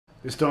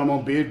This time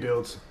on Beard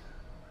Builds,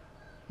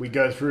 we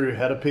go through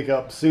how to pick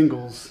up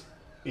singles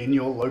in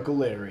your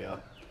local area.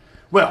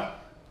 Well,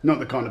 not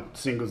the kind of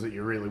singles that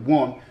you really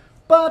want,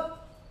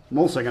 but I'm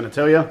also going to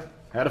tell you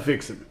how to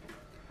fix them.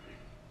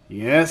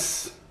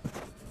 Yes,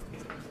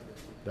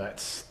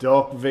 that's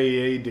stock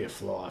VE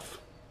diff life.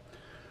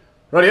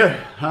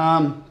 Rightio,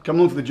 come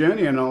along for the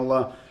journey and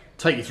I'll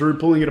take you through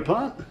pulling it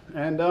apart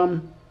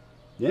and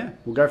yeah,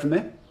 we'll go from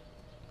there.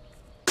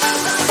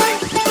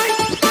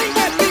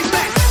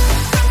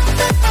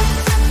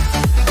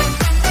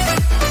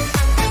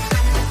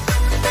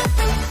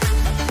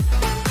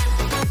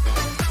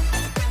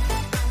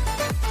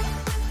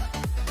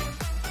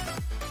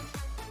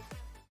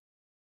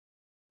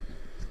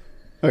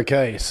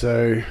 Okay,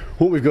 so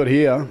what we've got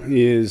here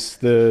is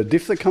the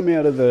diff that come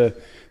out of the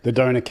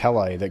donor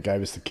Calais that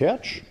gave us the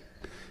couch.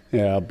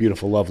 Our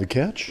beautiful, lovely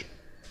couch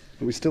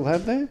that we still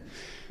have there.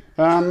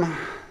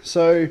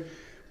 So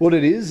what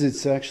it is,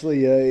 it's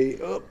actually a,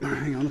 oh,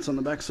 hang on, it's on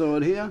the back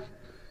side here. I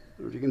don't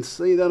know if you can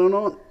see that or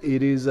not.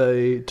 It is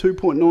a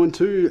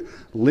 2.92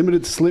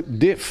 limited slip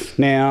diff.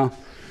 Now,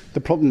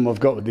 the problem I've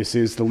got with this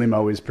is the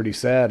limo is pretty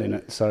sad in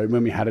it. So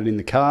when we had it in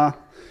the car,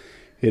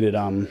 it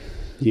had,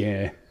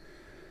 yeah,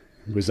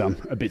 was a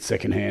bit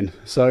secondhand.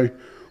 So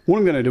what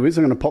I'm going to do is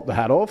I'm going to pop the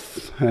hat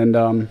off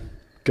and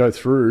go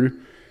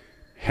through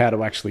how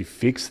to actually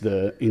fix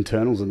the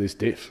internals of this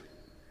diff.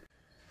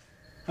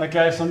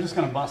 Okay, so I'm just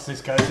going to bust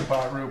this case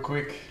apart real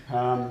quick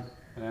and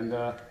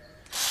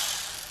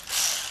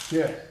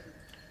yeah,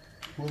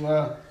 we'll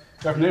go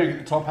from there and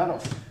get the top hat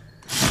off.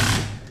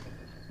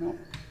 Oh,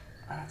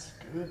 that's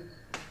good.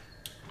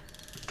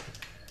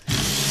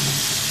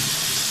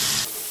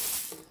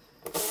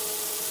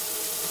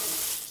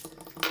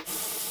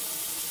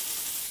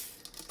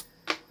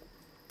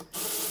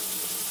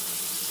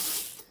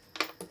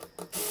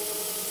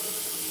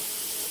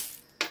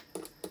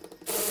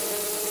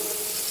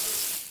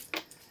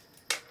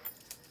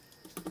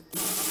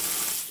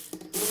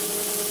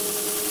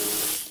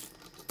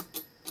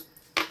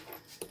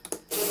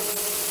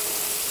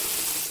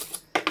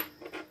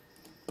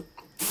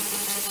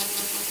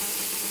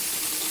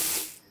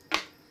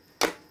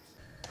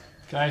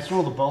 Okay, so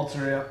all the bolts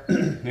are out.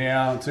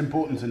 Now, it's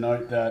important to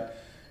note that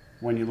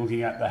when you're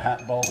looking at the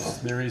hat bolts,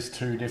 there is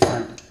two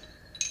different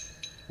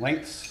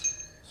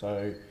lengths.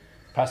 So,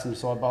 passenger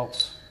side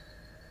bolts,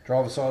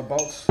 driver side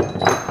bolts,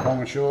 long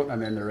and short, and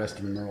then the rest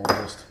of them are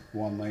all just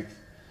one length.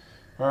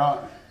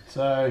 Alright,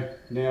 so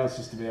now it's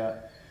just about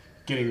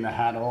getting the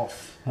hat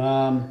off.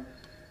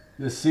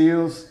 The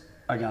seals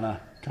are gonna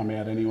come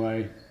out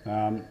anyway.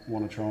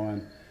 Want to try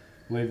and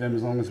leave them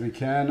as long as we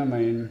can. I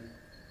mean,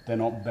 they're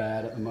not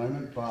bad at the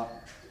moment, but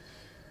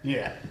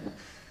yeah.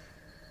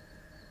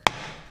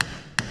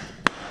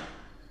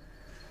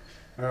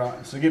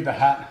 Alright, so give the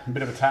hat a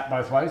bit of a tap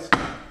both ways to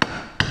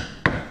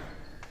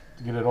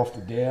get it off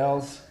the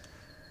dowels.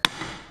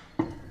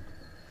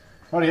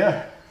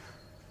 Rightio.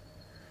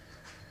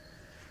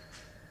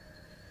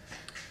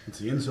 It's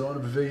the inside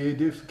of a VE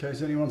diff, in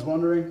case anyone's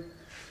wondering.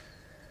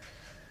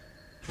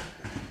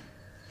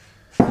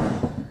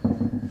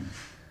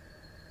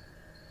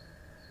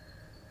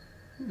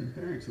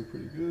 Bearings look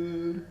pretty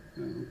good,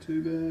 don't look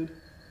too bad.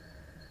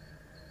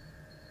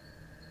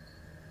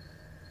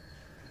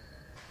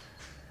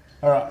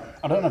 Alright,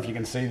 I don't know if you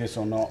can see this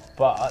or not,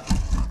 but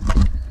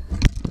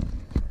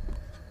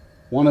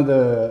one of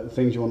the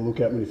things you want to look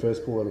at when you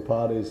first pull it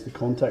apart is the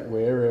contact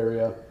wear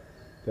area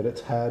that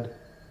it's had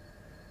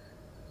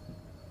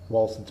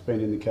whilst it's been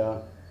in the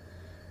car.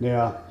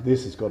 Now,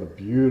 this has got a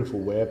beautiful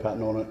wear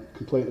pattern on it,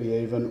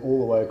 completely even, all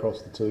the way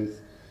across the tooth.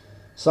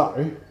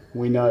 So,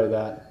 we know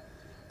that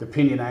the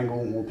pinion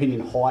angle or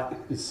pinion height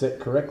is set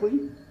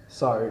correctly.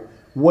 So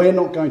we're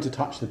not going to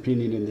touch the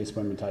pinion in this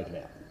when we take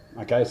it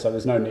out. Okay, so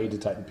there's no need to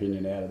take the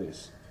pinion out of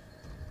this.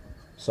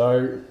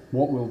 So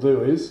what we'll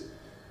do is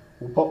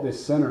we'll pop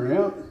this center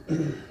out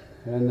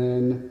and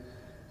then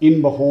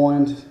in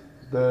behind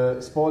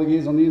the spider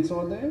gears on the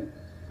inside there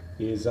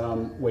is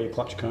where your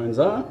clutch cones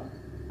are,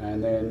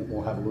 and then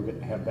we'll have a look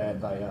at how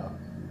bad they are.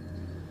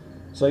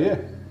 So yeah,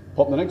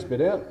 pop the next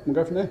bit out, we'll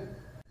go from there.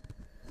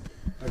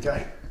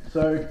 Okay,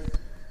 so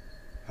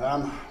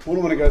what I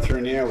want to go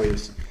through now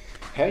is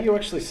how you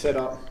actually set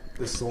up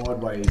the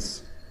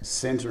sideways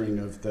centering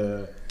of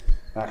the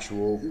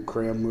actual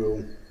crown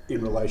wheel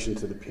in relation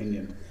to the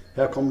pinion.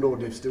 How Commodore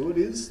diffs do it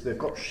is they've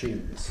got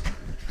shims.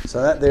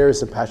 So that there is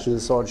the passenger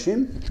side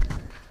shim.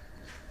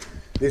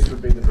 This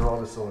would be the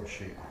driver's side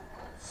shim.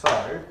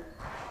 So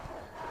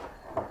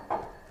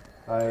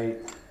they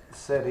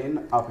set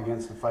in up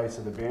against the face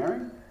of the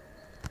bearing,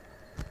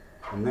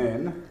 and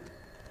then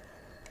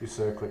your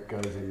circlip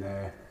goes in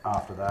there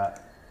after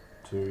that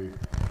to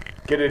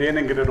get it in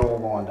and get it all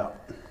lined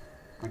up.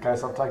 Okay,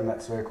 so I've taken that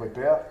circlip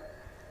out.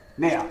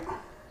 Now,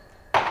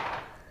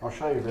 I'll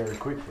show you very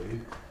quickly,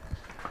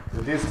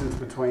 the distance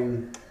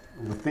between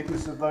the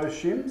thickness of those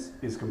shims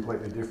is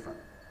completely different.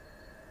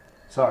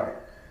 So,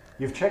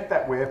 you've checked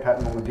that wear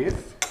pattern on the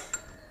diff,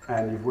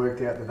 and you've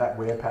worked out that that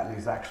wear pattern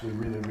is actually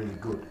really, really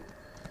good.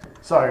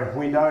 So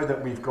we know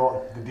that we've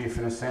got the diff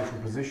in a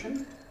central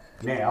position.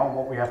 Now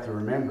what we have to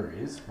remember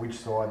is which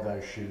side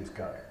those shims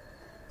go.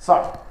 So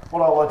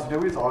what I like to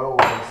do is I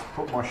always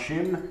put my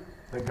shim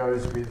that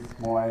goes with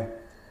my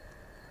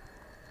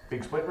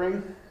big split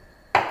ring,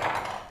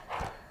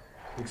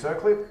 big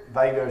circlip,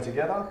 they go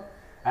together,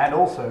 and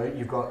also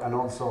you've got an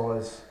odd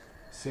size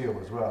seal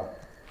as well.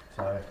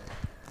 So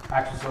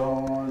axle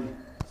side,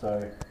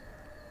 so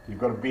you've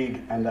got a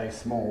big and a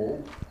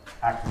small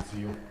axle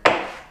seal.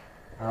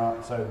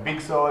 Alright, so the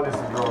big side is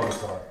the driver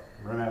side,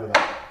 remember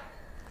that.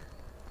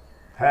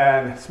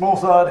 And small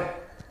side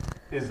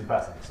is the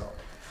passenger side.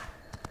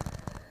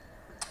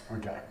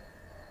 Okay.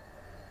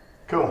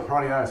 Cool,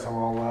 rightio, so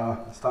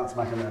I'll start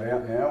smacking that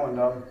out now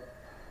and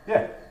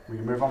yeah, we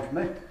can move on from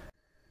there.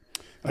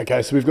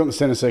 Okay, so we've got the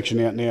centre section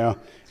out now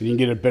and you can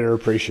get a better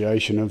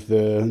appreciation of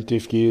the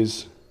diff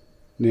gears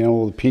now,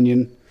 or the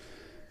pinion,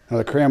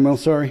 the crown wheel,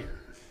 sorry.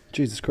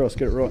 Jesus Christ,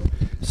 get it right.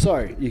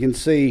 So you can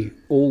see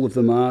all of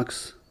the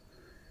marks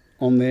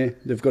on there.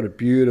 They've got a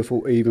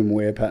beautiful even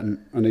wear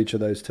pattern on each of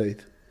those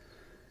teeth.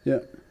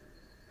 Yep.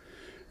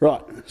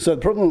 Right, so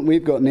the problem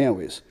we've got now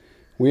is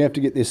we have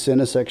to get this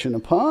centre section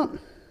apart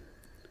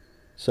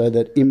so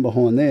that in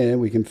behind there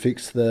we can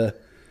fix the,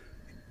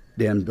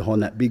 down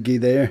behind that big gear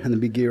there and the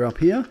big gear up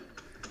here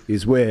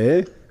is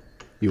where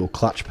your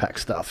clutch pack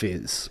stuff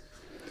is.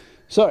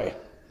 So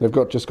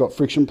they've just got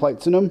friction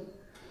plates in them,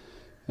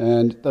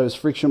 and those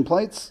friction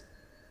plates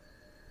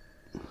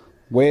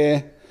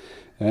wear,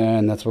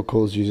 and that's what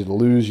causes you to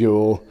lose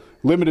your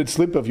limited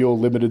slip of your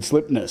limited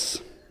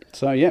slipness.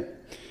 So yeah,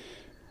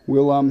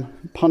 we'll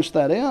punch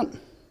that out.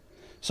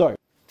 So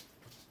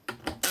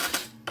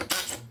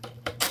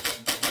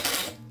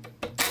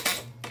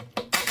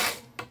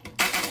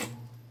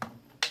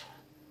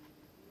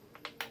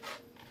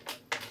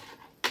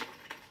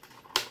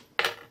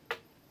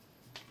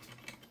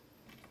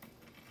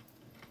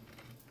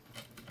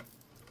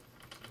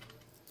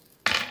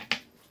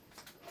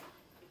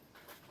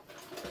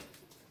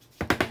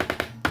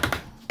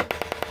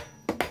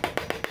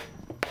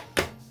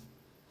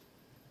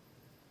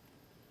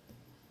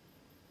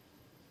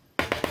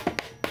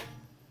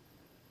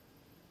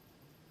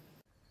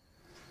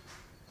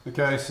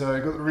okay, so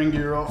got the ring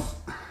gear off.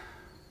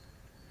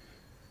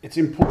 It's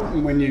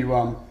important when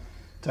you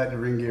take the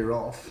ring gear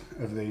off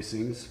of these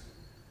things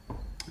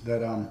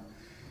that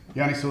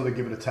you only sort of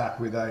give it a tap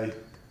with a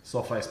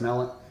soft face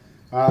mallet.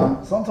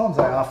 Sometimes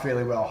they are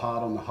fairly well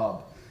hard on the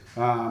hub,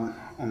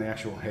 on the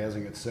actual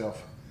housing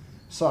itself.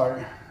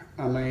 So,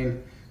 I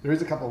mean, there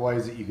is a couple of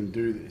ways that you can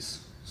do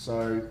this.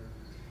 So,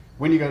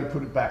 when you go to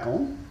put it back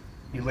on,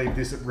 you leave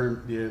this at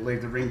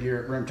leave the ring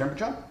gear at room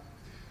temperature,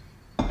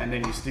 and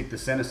then you stick the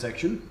center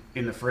section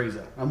in the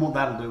freezer. And what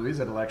that'll do is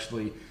it'll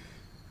actually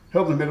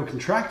help the metal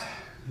contract.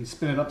 You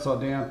spin it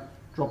upside down,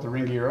 drop the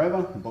ring gear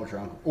over, and bolt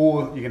your uncle.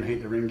 Or you can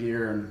heat the ring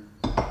gear and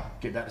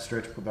get that to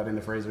stretch, put that in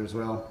the freezer as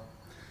well.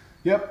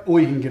 Yep, or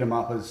you can get them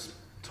up as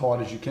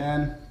tight as you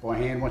can by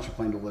hand once you've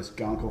cleaned all this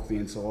gunk off the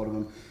inside of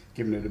them,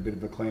 giving it a bit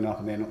of a clean up,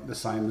 and then the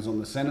same as on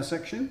the center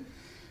section.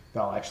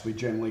 They'll actually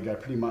generally go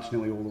pretty much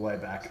nearly all the way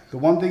back. The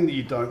one thing that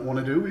you don't want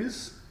to do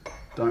is,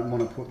 don't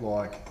want to put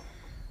like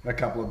a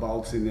couple of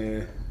bolts in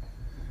there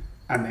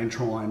and then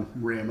try and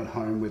ram it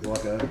home with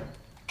like a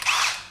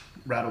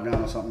rattle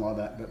gun or something like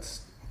that.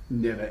 That's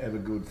never ever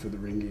good for the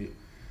ring gear.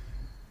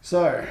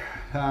 So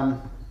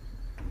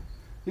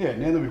yeah,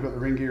 now that we've got the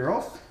ring gear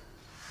off,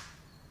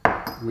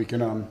 we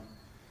can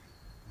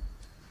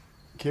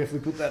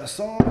carefully put that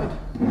aside,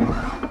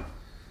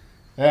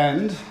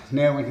 and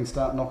now we can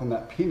start knocking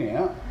that pin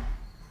out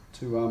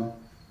to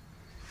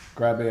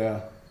grab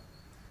our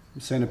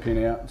center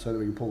pin out so that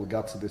we can pull the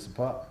guts of this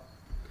apart.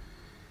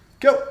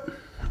 Go!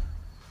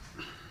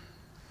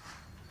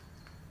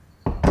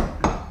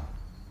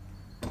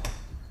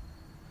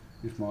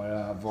 If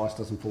my vise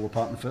doesn't fall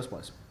apart in the first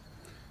place.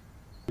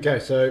 Okay,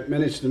 so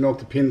managed to knock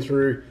the pin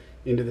through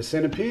into the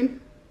center pin.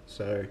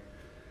 So,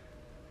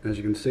 as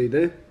you can see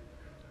there,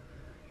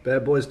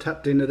 bad boy's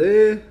tapped into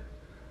there.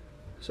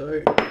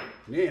 So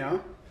now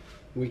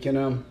we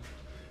can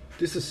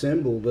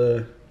disassemble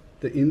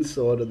the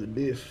inside of the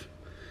diff.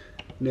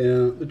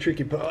 Now the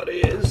tricky part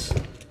is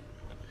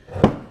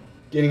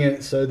getting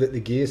it so that the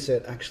gear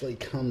set actually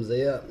comes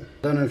out. I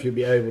don't know if you'll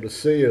be able to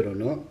see it or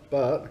not,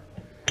 but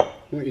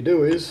what you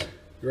do is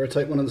you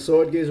rotate one of the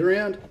side gears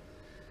around,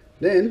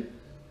 then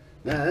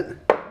that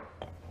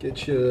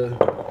gets your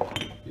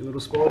little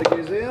spider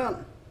gears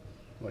out,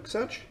 like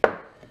such.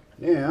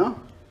 Now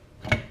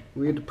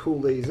we need to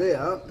pull these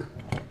out,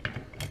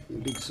 your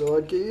big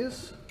side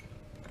gears.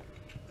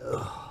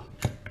 Ugh.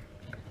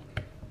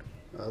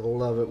 I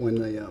love it when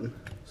they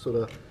sort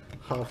of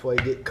halfway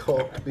get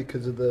cocked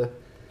because of the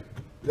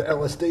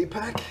LSD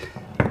pack,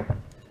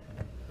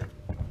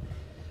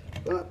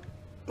 but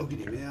I'll get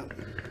him out.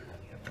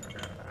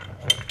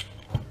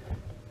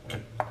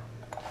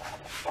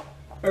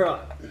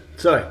 Alright,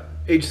 so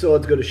each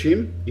side's got a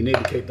shim, you need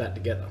to keep that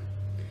together.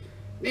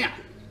 Now,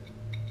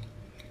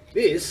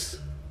 this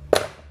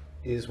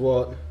is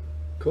what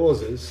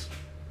causes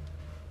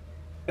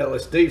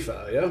LSD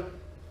failure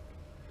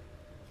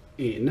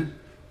in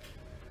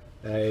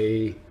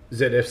a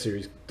ZF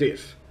series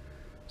diff.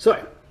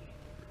 So,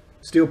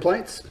 steel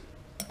plates,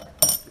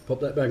 pop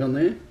that back on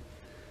there.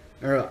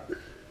 Alright.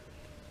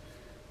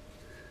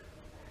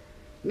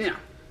 Now,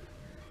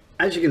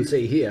 as you can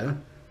see here,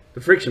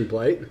 the friction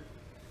plate,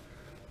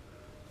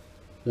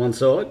 one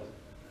side,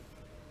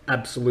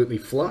 absolutely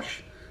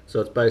flush. So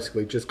it's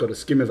basically just got a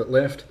skim of it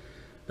left.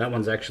 That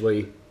one's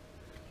actually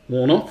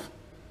worn off.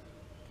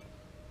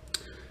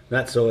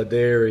 That side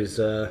there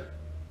is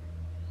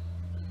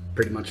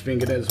pretty much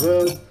fingered as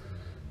well.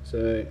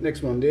 So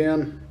next one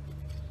down,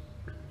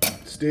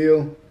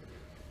 steel.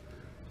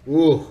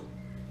 Ooh.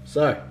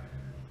 So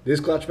this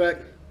clutch back,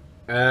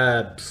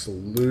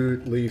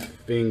 absolutely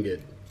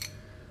fingered.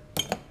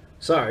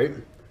 So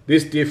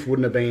this diff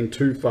wouldn't have been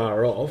too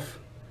far off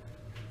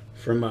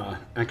from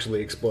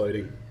actually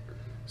exploding.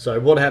 So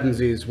what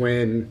happens is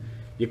when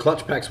your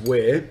clutch packs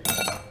wear,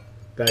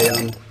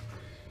 they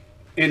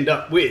end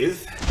up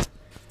with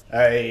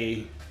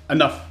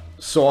enough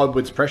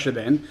sidewards pressure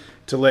then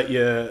to let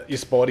your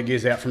spider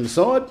gears out from the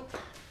side,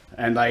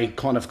 and they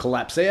kind of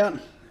collapse out,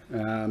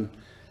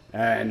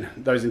 and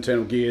those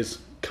internal gears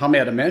come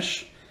out of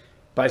mesh,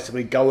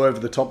 basically go over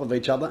the top of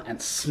each other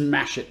and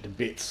smash it to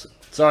bits.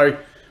 So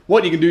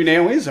what you can do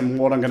now is, and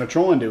what I'm going to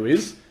try and do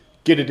is,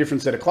 get a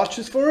different set of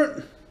clutches for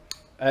it,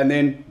 and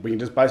then we can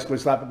just basically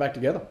slap it back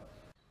together.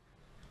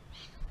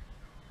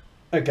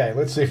 Okay,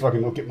 let's see if I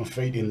can not get my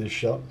feet in this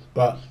shot,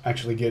 but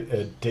actually get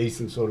a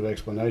decent sort of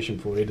explanation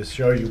for you to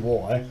show you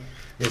why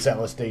this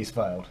LSD's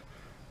failed.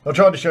 I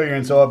tried to show you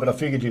inside, but I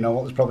figured, you know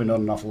what, there's probably not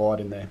enough light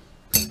in there.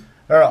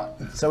 Alright,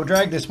 so we'll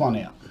drag this one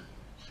out.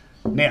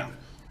 Now,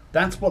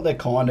 that's what they're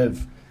kind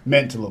of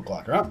meant to look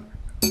like, right?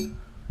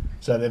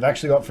 So they've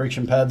actually got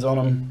friction pads on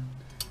them.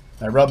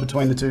 They rub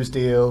between the two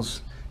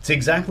steels. It's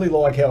exactly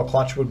like how a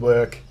clutch would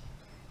work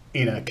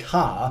in a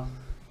car.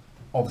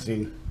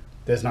 Obviously,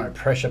 there's no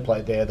pressure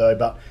plate there though,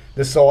 but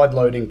the side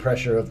loading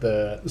pressure of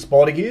the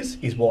spider gears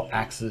is what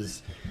acts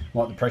as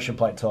like the pressure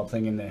plate type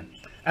thing in there.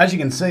 As you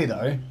can see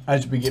though,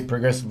 as we get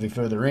progressively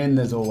further in,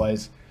 there's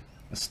always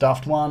a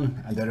stuffed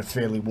one and that are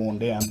fairly worn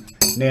down.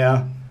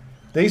 Now,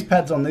 these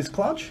pads on this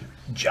clutch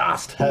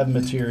just have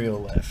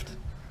material left.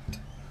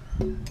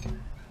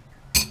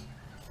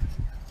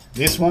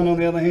 This one on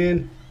the other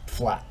hand,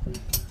 flat.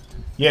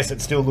 Yes,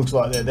 it still looks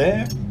like they're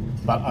there,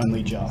 but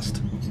only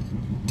just.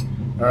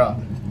 Alright,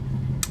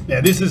 now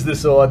this is the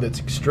side that's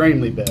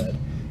extremely bad.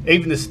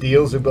 Even the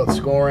steels have got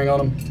scoring on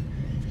them.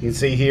 You can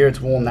see here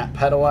it's worn that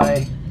pad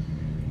away.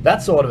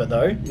 That side of it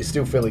though is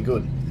still fairly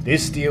good.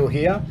 This steel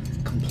here,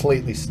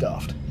 completely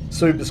stuffed.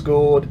 Super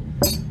scored,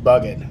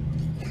 buggered.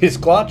 This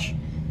clutch,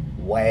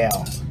 wow.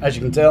 As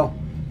you can tell,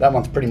 that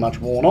one's pretty much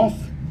worn off.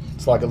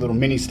 It's like a little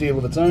mini steel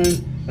of its own.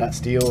 That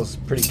steel is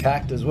pretty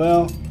cacked as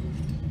well.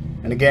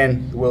 And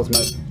again, the world's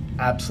most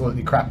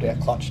absolutely crapped out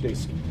clutch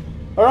disc.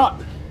 All right,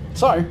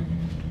 so,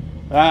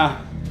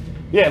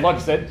 yeah, like I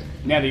said,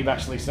 now that you've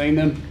actually seen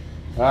them,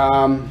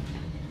 the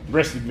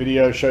rest of the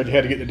video showed you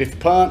how to get the diff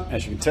apart.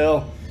 As you can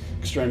tell,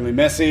 extremely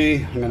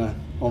messy. I'm gonna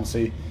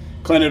obviously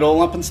clean it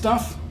all up and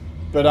stuff.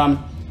 But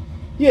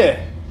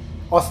yeah,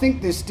 I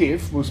think this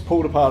diff was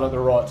pulled apart at the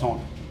right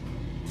time.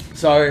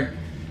 So,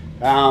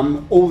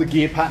 all the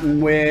gear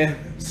pattern wear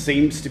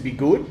seems to be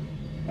good.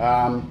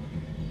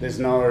 There's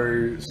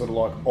no sort of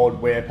like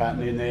odd wear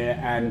pattern in there,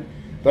 and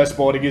those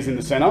spider gears in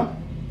the center,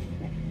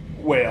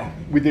 well,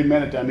 with the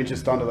amount of damage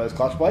that's done to those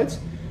clutch plates,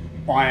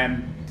 I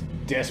am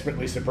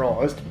desperately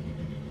surprised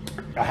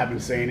I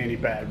haven't seen any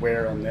bad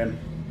wear on them.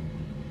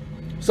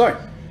 So,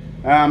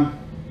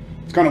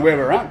 it's kind of where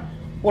we're at.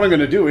 What I'm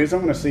going to do is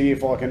I'm going to see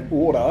if I can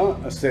order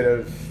a set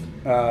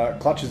of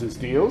clutches and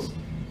steels,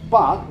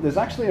 but there's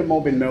actually a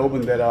mob in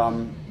Melbourne that are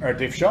a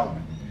diff shop.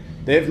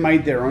 They've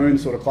made their own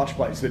sort of clutch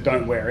plates that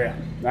don't wear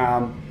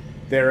out.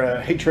 They're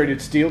a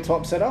heat-treated steel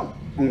type setup.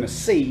 I'm going to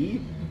see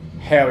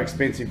how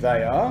expensive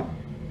they are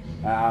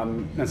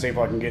and see if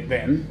I can get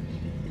them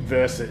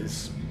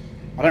versus,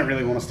 I don't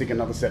really want to stick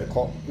another set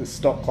of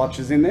stock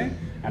clutches in there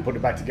and put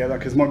it back together,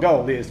 because my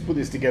goal is to put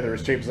this together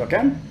as cheap as I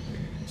can,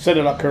 set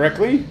it up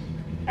correctly,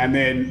 and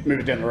then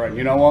move it down the road.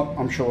 You know what?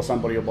 I'm sure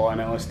somebody will buy an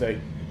LSD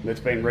that's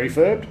been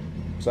refurbed.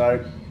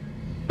 So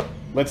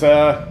let's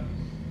go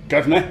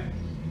from there.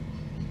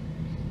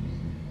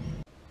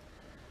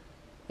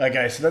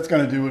 Okay, so that's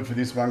going to do it for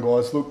this one,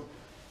 guys. Look,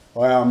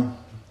 I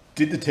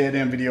did the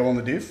teardown video on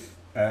the diff,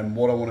 and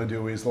what I want to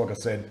do is, like I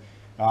said,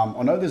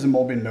 I know there's a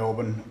mob in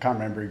Melbourne. I can't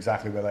remember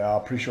exactly where they are.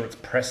 Pretty sure it's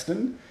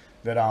Preston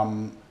that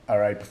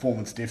are a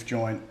performance diff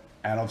joint,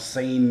 and I've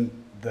seen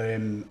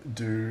them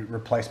do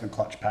replacement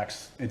clutch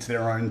packs. It's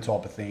their own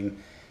type of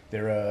thing.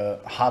 They're a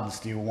hardened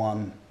steel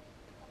one.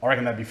 I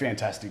reckon that'd be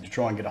fantastic to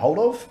try and get a hold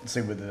of and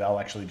see whether they'll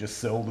actually just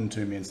sell them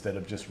to me instead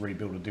of just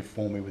rebuild a diff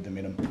for me with them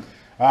in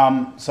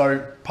them.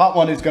 So part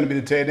one is going to be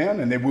the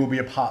teardown, and there will be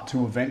a part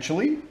two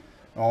eventually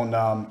on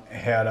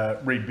how to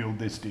rebuild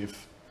this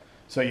diff.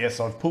 So yes,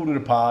 I've pulled it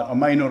apart. I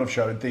may not have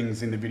showed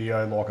things in the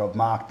video, like I've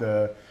marked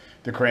the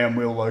crown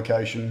wheel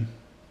location.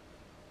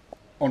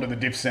 onto the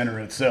diff center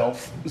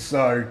itself.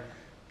 So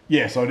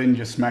yes, I didn't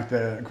just smack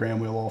the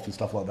ground wheel off and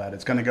stuff like that.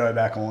 It's going to go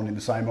back on in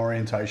the same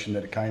orientation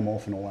that it came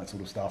off and all that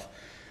sort of stuff.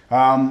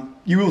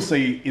 You will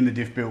see in the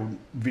diff build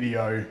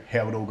video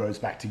how it all goes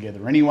back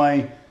together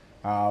anyway.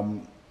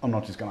 I'm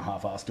not just going to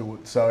half-ass do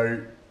it.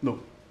 So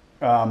look,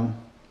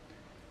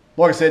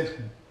 like I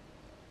said,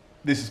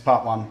 this is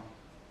part 1.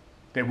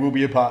 There will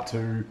be a part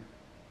 2.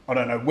 I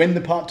don't know when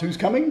the part 2 is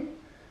coming,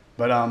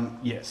 but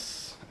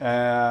yes.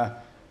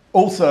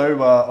 Also,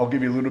 I'll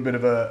give you a little bit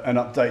of an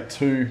update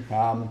too.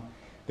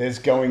 There's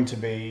going to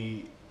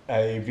be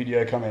a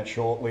video coming out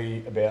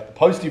shortly about the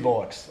postie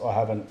bikes. I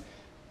haven't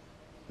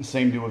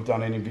seemed to have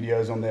done any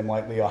videos on them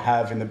lately. I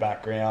have in the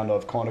background.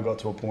 I've kind of got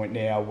to a point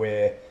now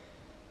where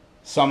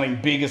something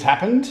big has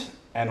happened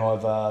and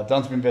I've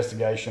done some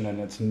investigation and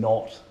it's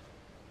not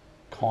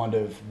kind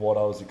of what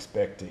I was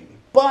expecting.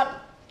 But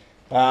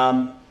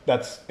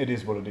it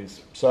is what it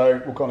is.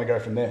 So we'll kind of go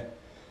from there.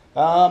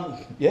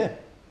 Yeah,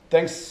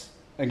 thanks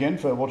again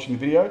for watching the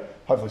video.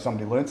 Hopefully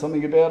somebody learned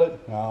something about it.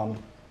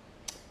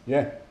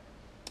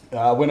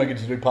 When I get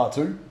to do part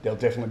 2, there'll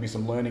definitely be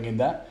some learning in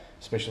that,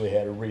 especially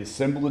how to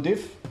reassemble the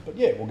diff. But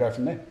yeah, we'll go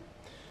from there.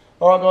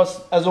 All right, guys,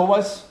 as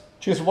always,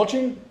 cheers for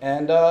watching.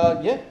 And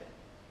yeah,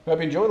 hope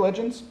you enjoy,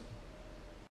 legends.